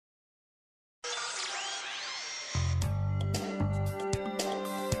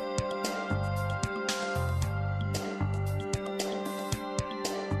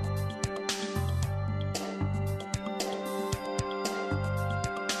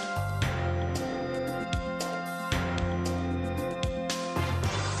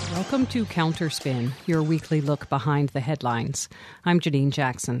Welcome to Counterspin, your weekly look behind the headlines. I'm Janine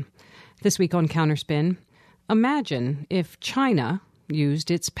Jackson. This week on Counterspin, imagine if China used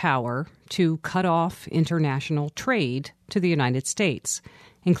its power to cut off international trade to the United States,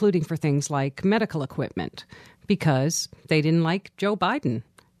 including for things like medical equipment, because they didn't like Joe Biden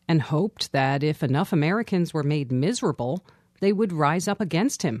and hoped that if enough Americans were made miserable, they would rise up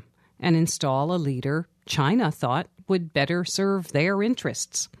against him and install a leader China thought would better serve their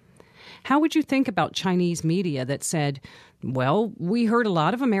interests. How would you think about Chinese media that said, well, we heard a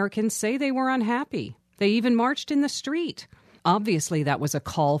lot of Americans say they were unhappy. They even marched in the street. Obviously, that was a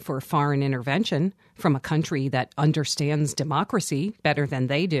call for foreign intervention from a country that understands democracy better than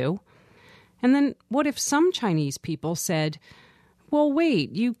they do. And then what if some Chinese people said, well,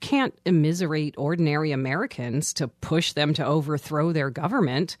 wait, you can't immiserate ordinary Americans to push them to overthrow their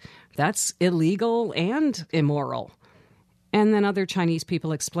government. That's illegal and immoral. And then other Chinese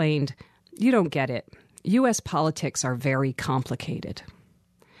people explained, you don't get it. U.S. politics are very complicated.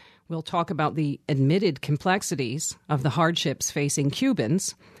 We'll talk about the admitted complexities of the hardships facing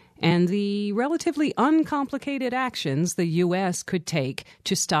Cubans and the relatively uncomplicated actions the U.S. could take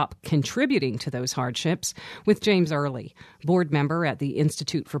to stop contributing to those hardships with James Early, board member at the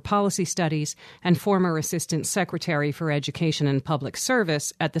Institute for Policy Studies and former Assistant Secretary for Education and Public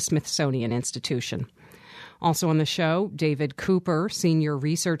Service at the Smithsonian Institution. Also on the show, David Cooper, senior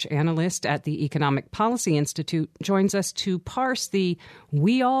research analyst at the Economic Policy Institute, joins us to parse the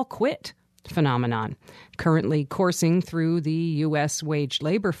 "we all quit" phenomenon, currently coursing through the U.S. wage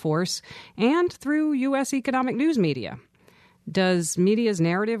labor force and through U.S. economic news media. Does media's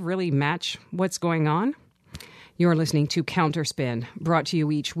narrative really match what's going on? You're listening to Counterspin, brought to you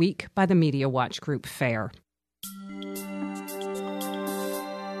each week by the Media Watch Group FAIR.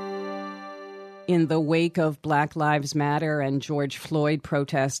 In the wake of Black Lives Matter and George Floyd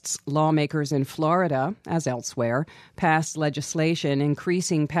protests, lawmakers in Florida, as elsewhere, passed legislation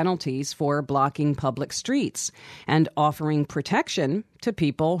increasing penalties for blocking public streets and offering protection to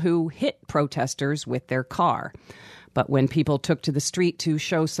people who hit protesters with their car. But when people took to the street to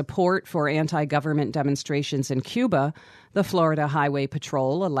show support for anti-government demonstrations in Cuba, the Florida Highway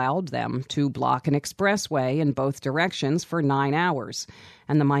Patrol allowed them to block an expressway in both directions for 9 hours,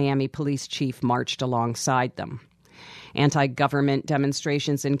 and the Miami police chief marched alongside them. Anti-government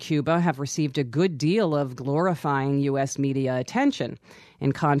demonstrations in Cuba have received a good deal of glorifying U.S. media attention,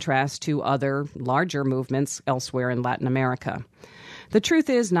 in contrast to other, larger movements elsewhere in Latin America. The truth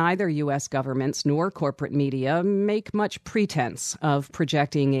is, neither U.S. governments nor corporate media make much pretense of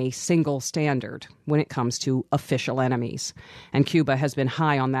projecting a single standard when it comes to official enemies, and Cuba has been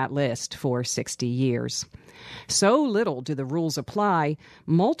high on that list for 60 years. So little do the rules apply,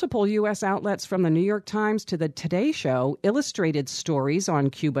 multiple U.S. outlets from the New York Times to the Today Show illustrated stories on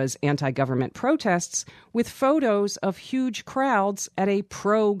Cuba's anti-government protests with photos of huge crowds at a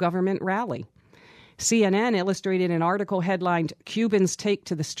pro-government rally. CNN illustrated an article headlined, "Cubans Take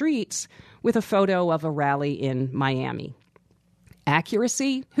to the Streets," with a photo of a rally in Miami.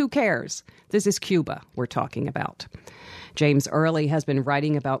 Accuracy? Who cares? This is Cuba we're talking about. James Early has been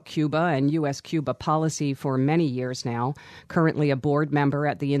writing about Cuba and U.S.-Cuba policy for many years now, currently a board member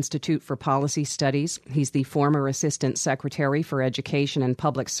at the Institute for Policy Studies. He's the former Assistant Secretary for Education and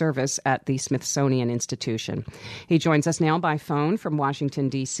Public Service at the Smithsonian Institution. He joins us now by phone from Washington,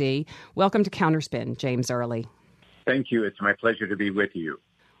 D.C. Welcome to Counterspin, James Early. Thank you. It's my pleasure to be with you.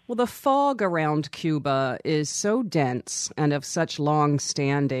 Well, the fog around Cuba is so dense and of such long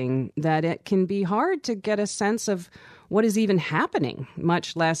standing that it can be hard to get a sense of what is even happening,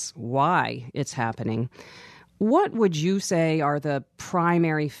 much less why it's happening. What would you say are the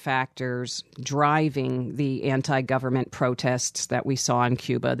primary factors driving the anti-government protests that we saw in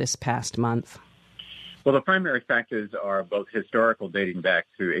Cuba this past month? Well, the primary factors are both historical, dating back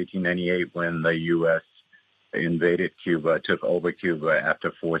to 1898 when the U.S. invaded Cuba, took over Cuba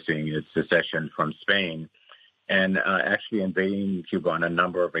after forcing its secession from Spain, and actually invading Cuba on a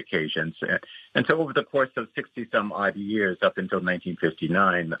number of occasions. And so over the course of 60-some-odd years, up until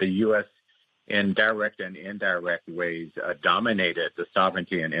 1959, the U.S. in direct and indirect ways dominated the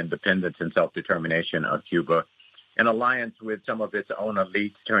sovereignty and independence and self-determination of Cuba in alliance with some of its own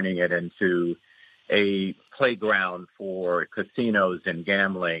elites, turning it into a playground for casinos and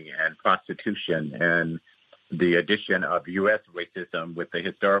gambling and prostitution, and the addition of U.S. racism with the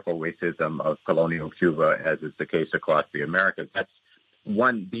historical racism of colonial Cuba, as is the case across the Americas. That's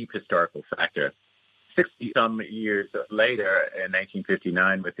one deep historical factor. 60-some years later, in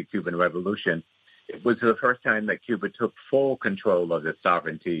 1959, with the Cuban Revolution, it was the first time that Cuba took full control of its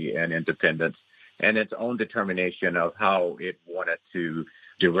sovereignty and independence and its own determination of how it wanted to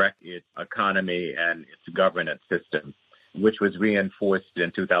direct its economy and its governance system, which was reinforced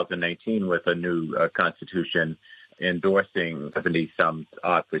in 2019 with a new constitution endorsing 70-some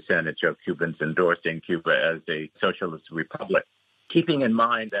odd percentage of Cubans endorsing Cuba as a socialist republic. Keeping in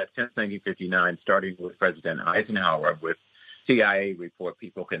mind that since 1959, starting with President Eisenhower, with CIA report,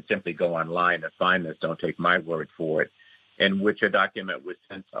 people can simply go online and find this, don't take my word for it, in which a document was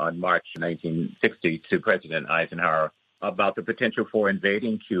sent on March 1960 to President Eisenhower about the potential for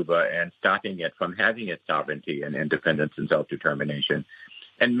invading Cuba and stopping it from having its sovereignty and independence and self-determination.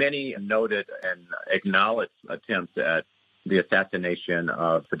 And many noted and acknowledged attempts at the assassination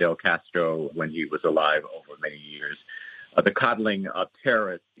of Fidel Castro when he was alive over many years. The coddling of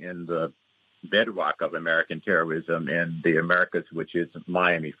terrorists in the bedrock of American terrorism in the Americas, which is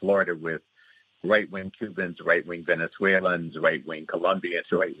Miami, Florida, with right-wing Cubans, right-wing Venezuelans, right-wing Colombians,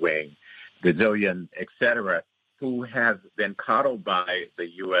 right-wing Brazilians, etc., who have been coddled by the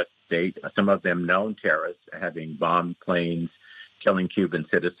U.S. state, some of them known terrorists, having bombed planes, killing Cuban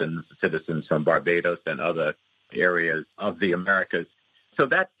citizens from Barbados and other areas of the Americas. So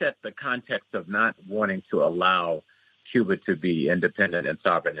that set the context of not wanting to allow Cuba to be independent and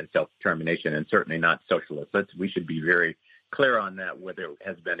sovereign and self-determination, and certainly not socialist. We should be very clear on that, whether it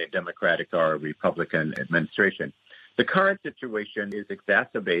has been a Democratic or a Republican administration. The current situation is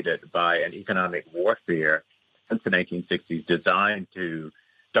exacerbated by an economic warfare since the 1960s designed to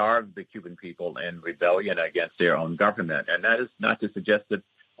starve the Cuban people in rebellion against their own government. And that is not to suggest that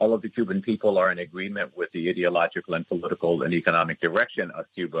all of the Cuban people are in agreement with the ideological and political and economic direction of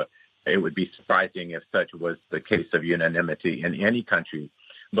Cuba. It would be surprising if such was the case of unanimity in any country.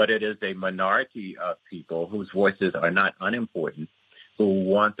 But it is a minority of people whose voices are not unimportant, who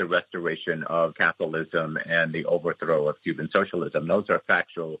want the restoration of capitalism and the overthrow of Cuban socialism. Those are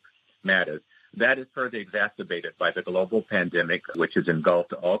factual matters. That is further exacerbated by the global pandemic, which has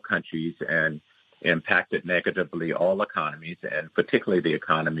engulfed all countries and impacted negatively all economies, and particularly the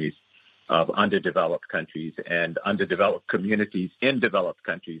economies of underdeveloped countries and underdeveloped communities in developed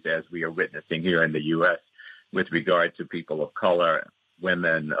countries, as we are witnessing here in the U.S. with regard to people of color,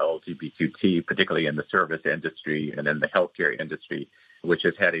 women, LGBTQ, particularly in the service industry and in the healthcare industry, which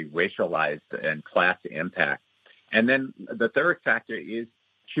has had a racialized and class impact. And then the third factor is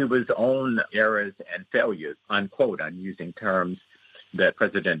Cuba's own errors and failures, unquote. I'm using terms that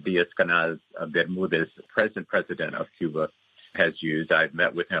President Díaz-Canel Bermúdez, present president of Cuba, has used. I've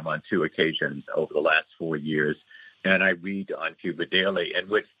met with him on 2 occasions over the last 4 years, and I read on Cuba Daily, in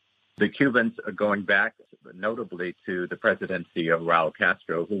which the Cubans are going back notably to the presidency of Raul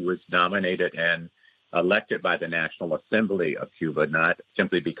Castro, who was nominated and elected by the National Assembly of Cuba, not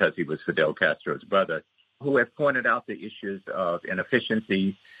simply because he was Fidel Castro's brother, who have pointed out the issues of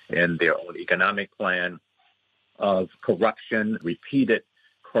inefficiency in their own economic plan, of corruption, repeated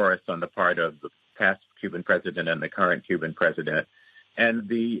chorus on the part of the past Cuban president and the current Cuban president, and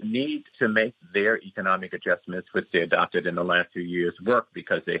the need to make their economic adjustments, which they adopted in the last few years, work,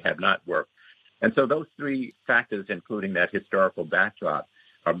 because they have not worked. And so those 3 factors, including that historical backdrop,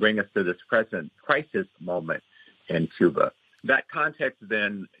 bring us to this present crisis moment in Cuba. That context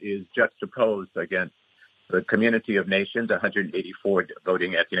then is juxtaposed against the community of nations, 184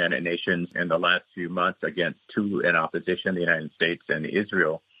 voting at the United Nations in the last few months against 2 in opposition, the United States and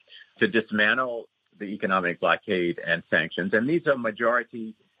Israel, to dismantle the economic blockade and sanctions. And these are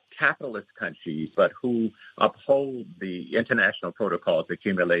majority capitalist countries, but who uphold the international protocols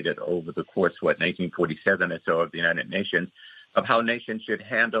accumulated over the course, 1947 or so of the United Nations, of how nations should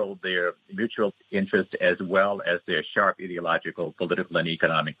handle their mutual interests as well as their sharp ideological, political, and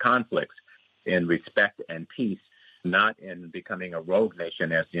economic conflicts in respect and peace, not in becoming a rogue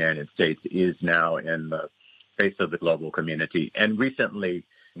nation as the United States is now in the face of the global community. And recently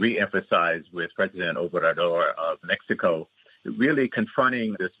re-emphasized with President Obrador of Mexico, really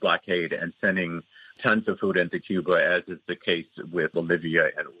confronting this blockade and sending tons of food into Cuba, as is the case with Bolivia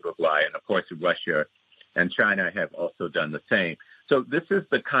and Uruguay. And of course, Russia and China have also done the same. So this is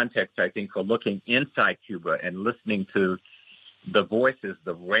the context, I think, for looking inside Cuba and listening to the voices,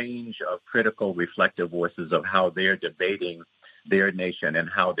 the range of critical, reflective voices of how they're debating their nation and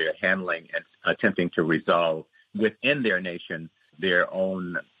how they're handling and attempting to resolve within their nation their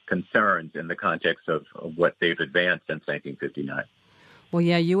own concerns in the context of what they've advanced since 1959. Well,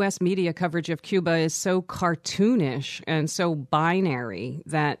 yeah, U.S. media coverage of Cuba is so cartoonish and so binary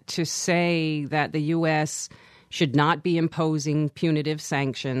that to say that the U.S. should not be imposing punitive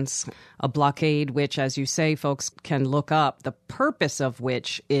sanctions, a blockade which, as you say, folks can look up, the purpose of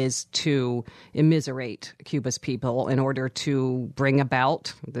which is to immiserate Cuba's people in order to bring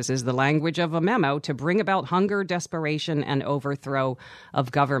about, this is the language of a memo, to bring about hunger, desperation, and overthrow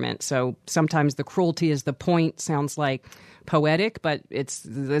of government. So sometimes the cruelty is the point sounds like poetic, but this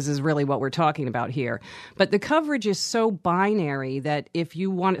is really what we're talking about here. But the coverage is so binary that if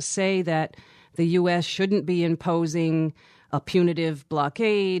you want to say that the U.S. shouldn't be imposing a punitive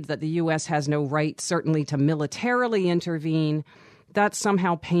blockade, that the U.S. has no right certainly to militarily intervene, that's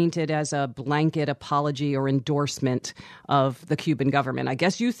somehow painted as a blanket apology or endorsement of the Cuban government. I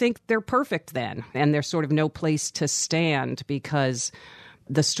guess you think they're perfect then, and there's sort of no place to stand because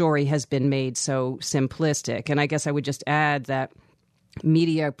the story has been made so simplistic. And I guess I would just add that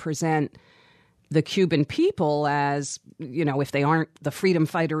media present the Cuban people as, if they aren't the freedom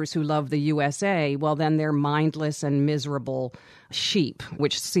fighters who love the USA, well, then they're mindless and miserable sheep,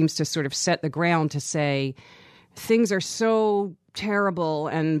 which seems to sort of set the ground to say things are so terrible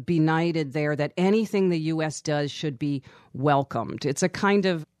and benighted there that anything the U.S. does should be welcomed. It's a kind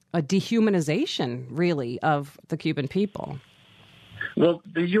of a dehumanization, really, of the Cuban people. Well,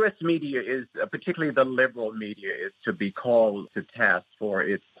 the U.S. media is, particularly the liberal media, is to be called to task for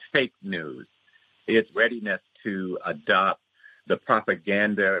its fake news, its readiness to adopt the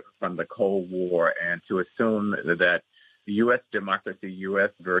propaganda from the Cold War and to assume that U.S. democracy,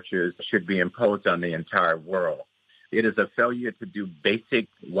 U.S. virtues should be imposed on the entire world. It is a failure to do basic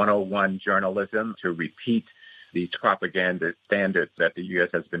 101 journalism, to repeat these propaganda standards that the U.S.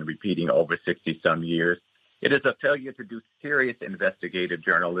 has been repeating over 60-some years. It is a failure to do serious investigative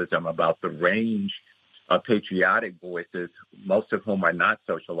journalism about the range of patriotic voices, most of whom are not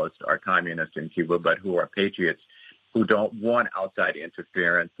socialists or communists in Cuba, but who are patriots, who don't want outside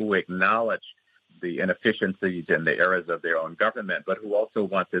interference, who acknowledge the inefficiencies and the errors of their own government, but who also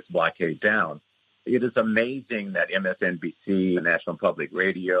want this blockade down. It is amazing that MSNBC, National Public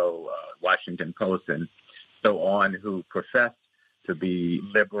Radio, Washington Post, and so on, who profess to be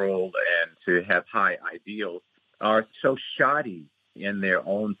liberal and to have high ideals, are so shoddy in their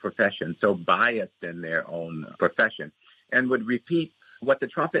own profession, so biased in their own profession, and would repeat what the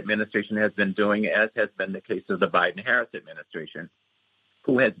Trump administration has been doing, as has been the case of the Biden-Harris administration,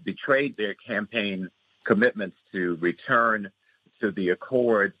 who has betrayed their campaign commitments to return to the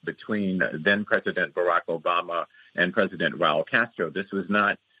accords between then-President Barack Obama and President Raul Castro. This was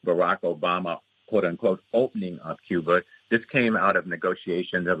not Barack Obama, quote-unquote, opening up Cuba. This came out of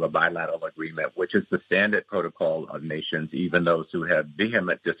negotiations of a bilateral agreement, which is the standard protocol of nations, even those who have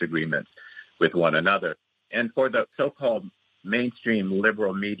vehement disagreements with one another. And for the so-called mainstream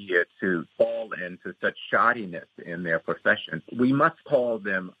liberal media to fall into such shoddiness in their profession, we must call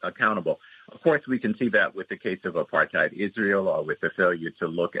them accountable. Of course, we can see that with the case of apartheid Israel, or with the failure to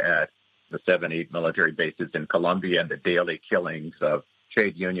look at the 7-8 military bases in Colombia and the daily killings of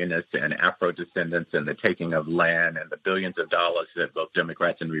trade unionists and Afro-descendants and the taking of land and the billions of dollars that both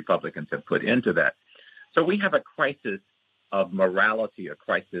Democrats and Republicans have put into that. So we have a crisis of morality, a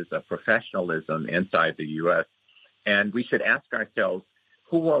crisis of professionalism inside the U.S., and we should ask ourselves,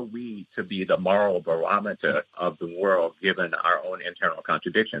 who are we to be the moral barometer of the world given our own internal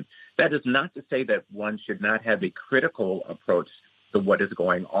contradictions? That is not to say that one should not have a critical approach to what is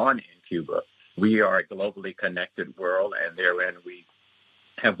going on in Cuba. We are a globally connected world, and therein we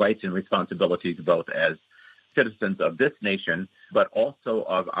have rights and responsibilities both as citizens of this nation, but also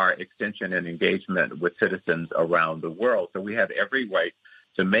of our extension and engagement with citizens around the world. So we have every right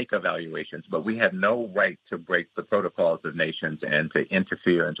to make evaluations, but we have no right to break the protocols of nations and to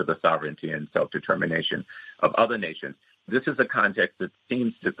interfere into the sovereignty and self-determination of other nations. This is a context that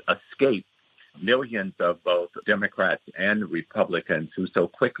seems to escape millions of both Democrats and Republicans who so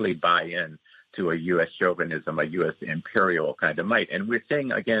quickly buy in to a U.S. chauvinism, a U.S. imperial kind of might. And we're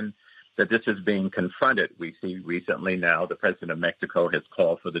seeing, again, that this is being confronted. We see recently now the president of Mexico has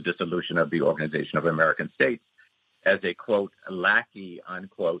called for the dissolution of the Organization of American States as a, quote, lackey,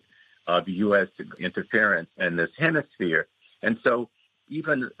 unquote, of U.S. interference in this hemisphere. And so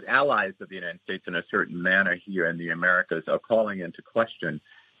even allies of the United States in a certain manner here in the Americas are calling into question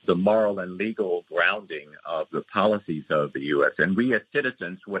the moral and legal grounding of the policies of the U.S. And we as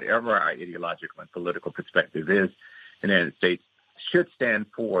citizens, whatever our ideological and political perspective is in the United States, should stand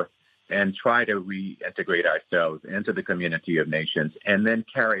forth and try to reintegrate ourselves into the community of nations and then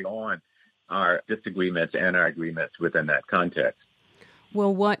carry on our disagreements and our agreements within that context.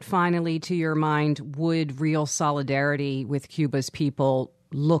 Well, what finally, to your mind, would real solidarity with Cuba's people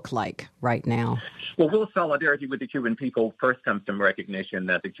look like right now? Well, will solidarity with the Cuban people first comes from recognition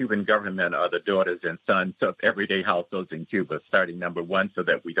that the Cuban government are the daughters and sons of everyday households in Cuba, starting number one, so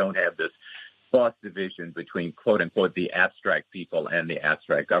that we don't have this false division between, quote unquote, the abstract people and the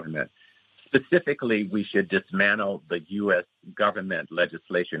abstract government. Specifically, we should dismantle the U.S. government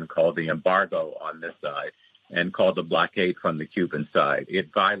legislation called the embargo on this side and called the blockade from the Cuban side. It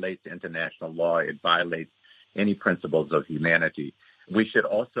violates international law. It violates any principles of humanity. We should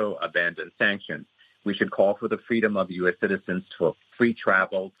also abandon sanctions. We should call for the freedom of U.S. citizens for free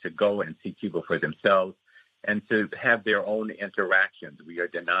travel, to go and see Cuba for themselves, and to have their own interactions. We are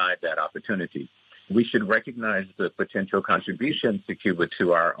denied that opportunity. We should recognize the potential contributions to Cuba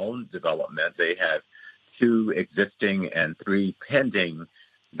to our own development. They have 2 existing and 3 pending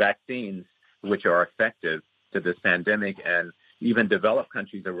vaccines which are effective to this pandemic, and even developed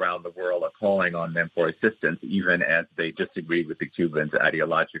countries around the world are calling on them for assistance, even as they disagree with the Cubans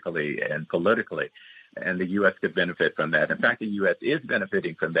ideologically and politically. And the U.S. could benefit from that. In fact, the U.S. is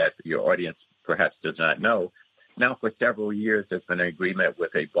benefiting from that. Your audience perhaps does not know. Now, for several years, there's been an agreement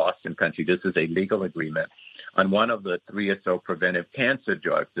with a Boston country. This is a legal agreement on one of the 3 or so preventive cancer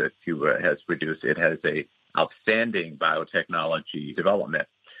drugs that Cuba has produced. It has a outstanding biotechnology development.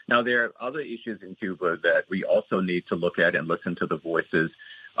 Now, there are other issues in Cuba that we also need to look at and listen to the voices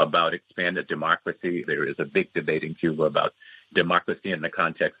about expanded democracy. There is a big debate in Cuba about democracy in the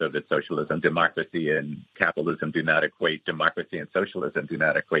context of its socialism. Democracy and capitalism do not equate. Democracy and socialism do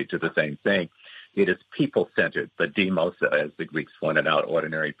not equate to the same thing. It is people-centered, the demos, as the Greeks pointed out,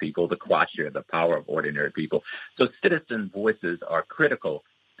 ordinary people, the quassia, the power of ordinary people. So citizen voices are critical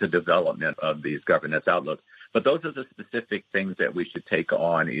to development of these governance outlooks. But those are the specific things that we should take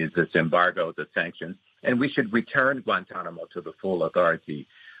on, is this embargo, the sanctions, and we should return Guantanamo to the full authority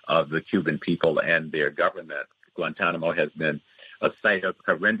of the Cuban people and their government. Guantanamo has been a site of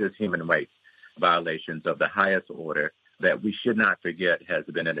horrendous human rights violations of the highest order that we should not forget has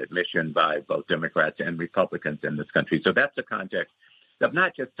been an admission by both Democrats and Republicans in this country. So that's the context of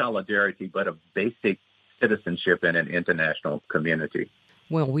not just solidarity, but of basic citizenship in an international community.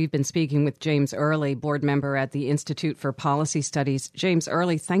 Well, we've been speaking with James Early, board member at the Institute for Policy Studies. James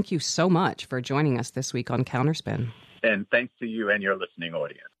Early, thank you so much for joining us this week on Counterspin. And thanks to you and your listening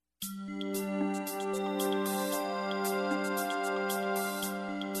audience.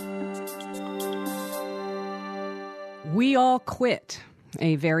 We All Quit,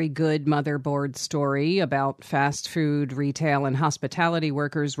 a very good motherboard story about fast food, retail, and hospitality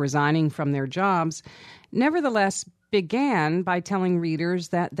workers resigning from their jobs, nevertheless began by telling readers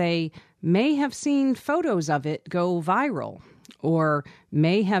that they may have seen photos of it go viral, or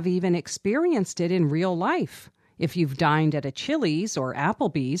may have even experienced it in real life. If you've dined at a Chili's or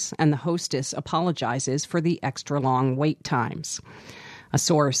Applebee's and the hostess apologizes for the extra long wait times. A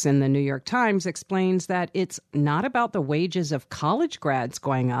source in the New York Times explains that it's not about the wages of college grads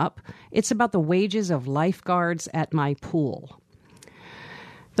going up, it's about the wages of lifeguards at my pool.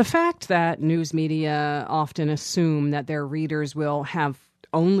 The fact that news media often assume that their readers will have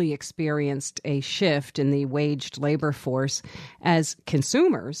only experienced a shift in the waged labor force as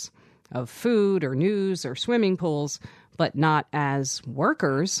consumers of food or news or swimming pools, but not as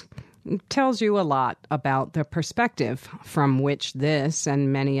workers, tells you a lot about the perspective from which this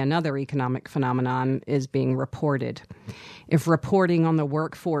and many another economic phenomenon is being reported. If reporting on the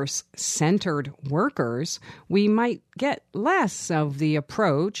workforce centered workers, we might get less of the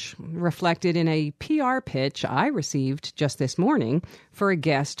approach reflected in a PR pitch I received just this morning for a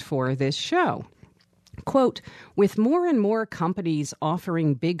guest for this show. Quote, with more and more companies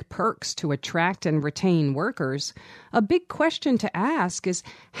offering big perks to attract and retain workers, a big question to ask is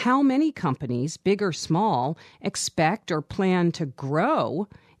how many companies, big or small, expect or plan to grow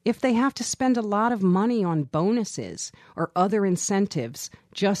if they have to spend a lot of money on bonuses or other incentives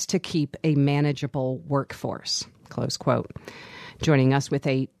just to keep a manageable workforce, close quote. Joining us with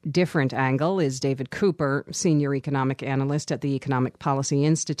a different angle is David Cooper, Senior Economic Analyst at the Economic Policy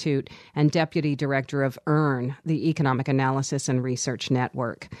Institute and Deputy Director of EARN, the Economic Analysis and Research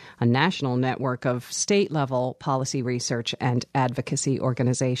Network, a national network of state-level policy research and advocacy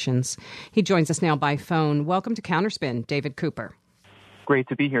organizations. He joins us now by phone. Welcome to Counterspin, David Cooper. Great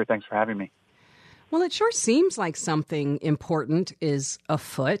to be here. Thanks for having me. Well, it sure seems like something important is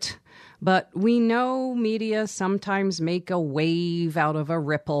afoot, but we know media sometimes make a wave out of a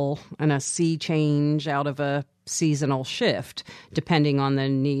ripple and a sea change out of a seasonal shift, depending on the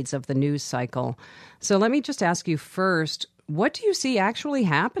needs of the news cycle. So let me just ask you first, what do you see actually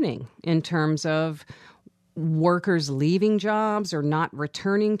happening in terms of workers leaving jobs or not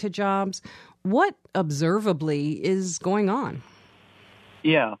returning to jobs? What observably is going on?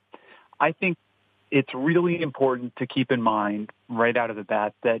 Yeah, I think it's really important to keep in mind right out of the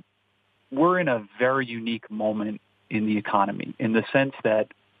bat that we're in a very unique moment in the economy, in the sense that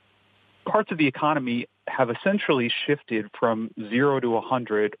parts of the economy have essentially shifted from 0 to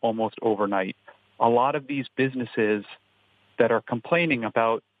 100 almost overnight. A lot of these businesses that are complaining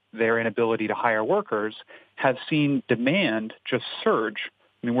about their inability to hire workers have seen demand just surge.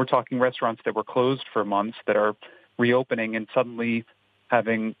 I mean, we're talking restaurants that were closed for months that are reopening and suddenly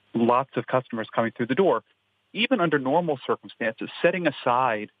having lots of customers coming through the door. Even under normal circumstances, setting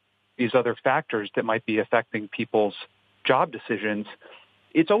aside these other factors that might be affecting people's job decisions,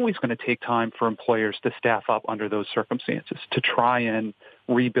 it's always going to take time for employers to staff up under those circumstances, to try and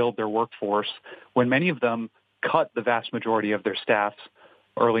rebuild their workforce when many of them cut the vast majority of their staffs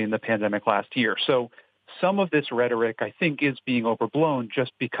early in the pandemic last year. So some of this rhetoric, I think, is being overblown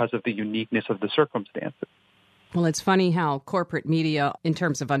just because of the uniqueness of the circumstances. Well, it's funny how corporate media, in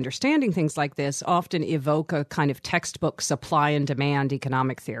terms of understanding things like this, often evoke a kind of textbook supply and demand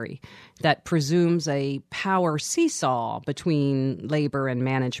economic theory that presumes a power seesaw between labor and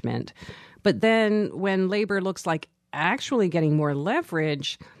management. But then when labor looks like actually getting more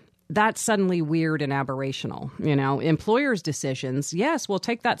leverage, that's suddenly weird and aberrational. You know, employers' decisions, yes, we'll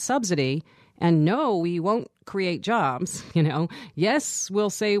take that subsidy, and no, we won't create jobs. You know, yes, we'll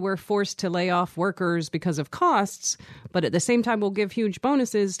say we're forced to lay off workers because of costs, but at the same time, we'll give huge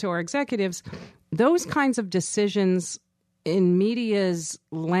bonuses to our executives. Those kinds of decisions in media's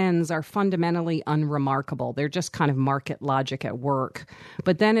lens are fundamentally unremarkable. They're just kind of market logic at work.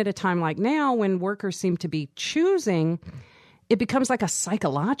 But then at a time like now, when workers seem to be choosing, it becomes like a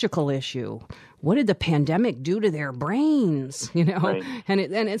psychological issue. What did the pandemic do to their brains? You know, right. and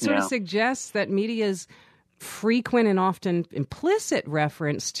it sort of suggests that media's frequent and often implicit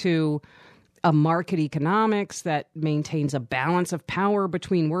reference to a market economics that maintains a balance of power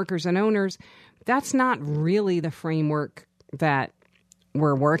between workers and owners. That's not really the framework that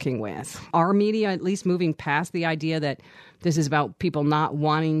we're working with. Our media, at least moving past the idea that this is about people not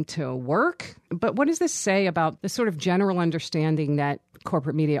wanting to work. But what does this say about the sort of general understanding that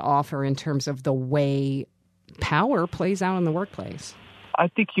corporate media offer in terms of the way power plays out in the workplace? I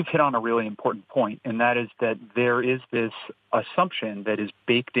think you've hit on a really important point, and that is that there is this assumption that is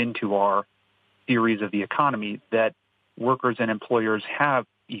baked into our theories of the economy that workers and employers have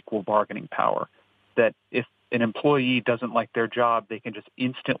equal bargaining power, that if an employee doesn't like their job, they can just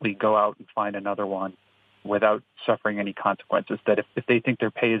instantly go out and find another one without suffering any consequences, that if they think their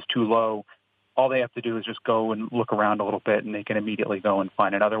pay is too low, all they have to do is just go and look around a little bit and they can immediately go and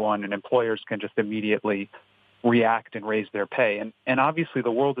find another one, and employers can just immediately react and raise their pay. And obviously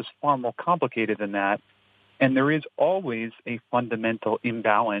the world is far more complicated than that, and there is always a fundamental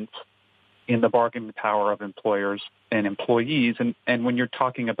imbalance in the bargaining power of employers and employees. And when you're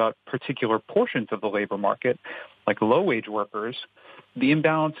talking about particular portions of the labor market, like low-wage workers, the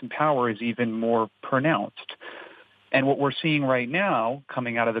imbalance in power is even more pronounced. And what we're seeing right now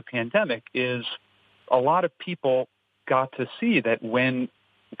coming out of the pandemic is a lot of people got to see that when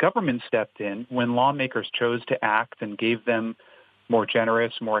government stepped in, when lawmakers chose to act and gave them more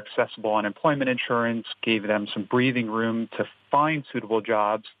generous, more accessible unemployment insurance, gave them some breathing room to find suitable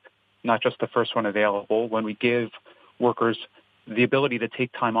jobs, not just the first one available, when we give workers the ability to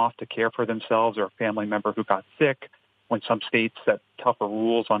take time off to care for themselves or a family member who got sick, when some states set tougher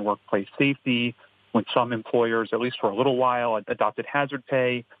rules on workplace safety, when some employers, at least for a little while, adopted hazard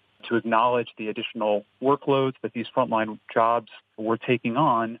pay to acknowledge the additional workloads that these frontline jobs were taking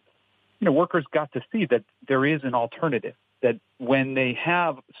on, workers got to see that there is an alternative, that when they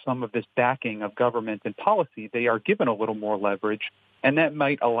have some of this backing of government and policy, they are given a little more leverage, and that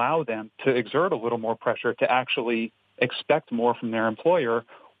might allow them to exert a little more pressure to actually expect more from their employer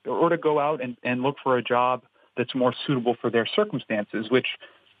or to go out and look for a job that's more suitable for their circumstances, which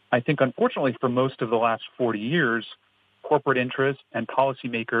I think, unfortunately, for most of the last 40 years, corporate interests and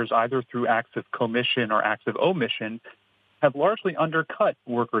policymakers, either through acts of commission or acts of omission, have largely undercut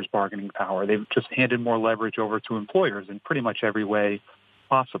workers' bargaining power. They've just handed more leverage over to employers in pretty much every way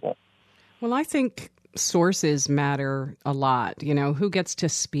possible. Well, I think sources matter a lot. Who gets to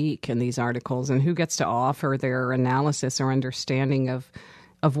speak in these articles and who gets to offer their analysis or understanding of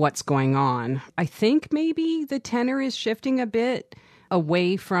what's going on. I think maybe the tenor is shifting a bit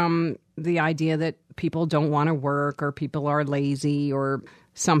away from the idea that people don't want to work or people are lazy or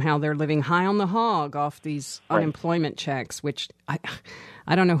somehow they're living high on the hog off these unemployment checks, which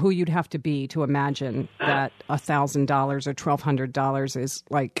I don't know who you'd have to be to imagine that $1,000 or $1,200 is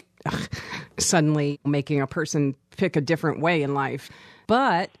like suddenly making a person pick a different way in life.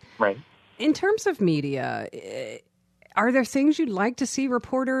 But in terms of media, Are there things you'd like to see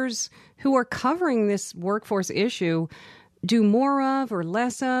reporters who are covering this workforce issue do more of or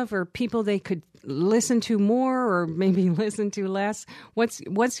less of, or people they could listen to more or maybe listen to less?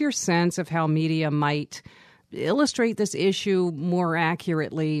 What's your sense of how media might illustrate this issue more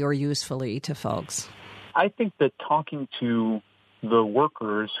accurately or usefully to folks? I think that talking to the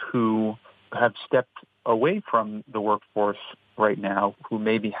workers who have stepped away from the workforce right now, who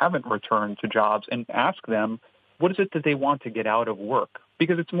maybe haven't returned to jobs, and ask them, what is it that they want to get out of work?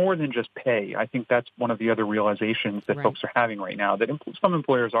 Because it's more than just pay. I think that's one of the other realizations that folks are having right now, that some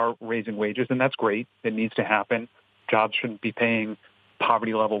employers are raising wages, and that's great. It needs to happen. Jobs shouldn't be paying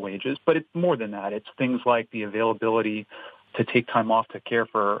poverty-level wages. But it's more than that. It's things like the availability to take time off to care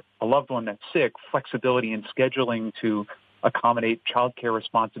for a loved one that's sick, flexibility in scheduling to accommodate childcare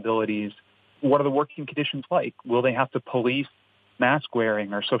responsibilities. What are the working conditions like? Will they have to police mask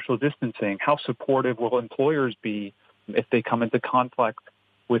wearing or social distancing? How supportive will employers be if they come into conflict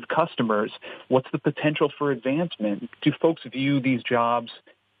with customers? What's the potential for advancement? Do folks view these jobs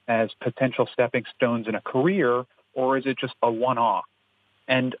as potential stepping stones in a career, or is it just a one-off?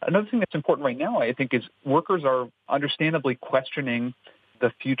 And another thing that's important right now, I think, is workers are understandably questioning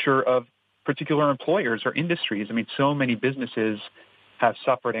the future of particular employers or industries. I mean, so many businesses have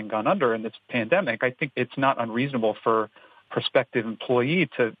suffered and gone under in this pandemic. I think it's not unreasonable for prospective employee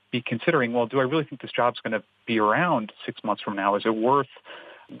to be considering, well, do I really think this job's going to be around 6 months from now? Is it worth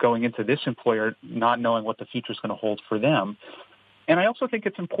going into this employer not knowing what the future is going to hold for them? And I also think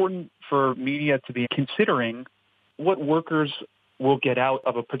it's important for media to be considering what workers will get out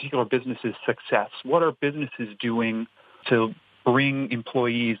of a particular business's success. What are businesses doing to bring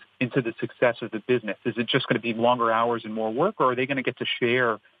employees into the success of the business? Is it just going to be longer hours and more work, or are they going to get to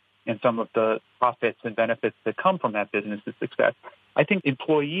share in some of the profits and benefits that come from that business's success? I think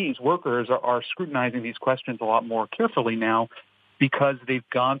employees, workers are scrutinizing these questions a lot more carefully now because they've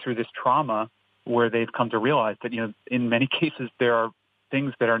gone through this trauma where they've come to realize that, in many cases there are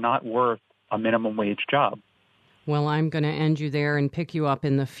things that are not worth a minimum wage job. Well, I'm going to end you there and pick you up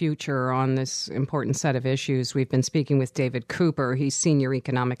in the future on this important set of issues. We've been speaking with David Cooper. He's Senior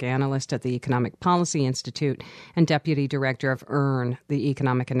Economic Analyst at the Economic Policy Institute and Deputy Director of EARN, the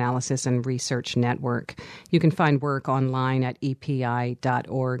Economic Analysis and Research Network. You can find work online at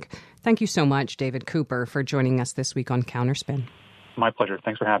epi.org. Thank you so much, David Cooper, for joining us this week on Counterspin. My pleasure.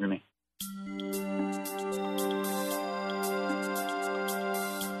 Thanks for having me.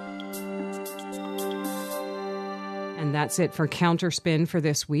 And that's it for Counterspin for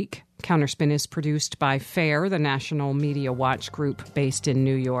this week. Counterspin is produced by FAIR, the National Media Watch Group based in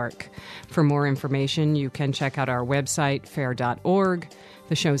New York. For more information, you can check out our website, fair.org.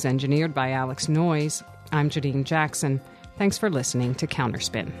 The show's engineered by Alex Noyes. I'm Janine Jackson. Thanks for listening to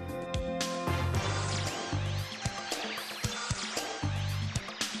Counterspin.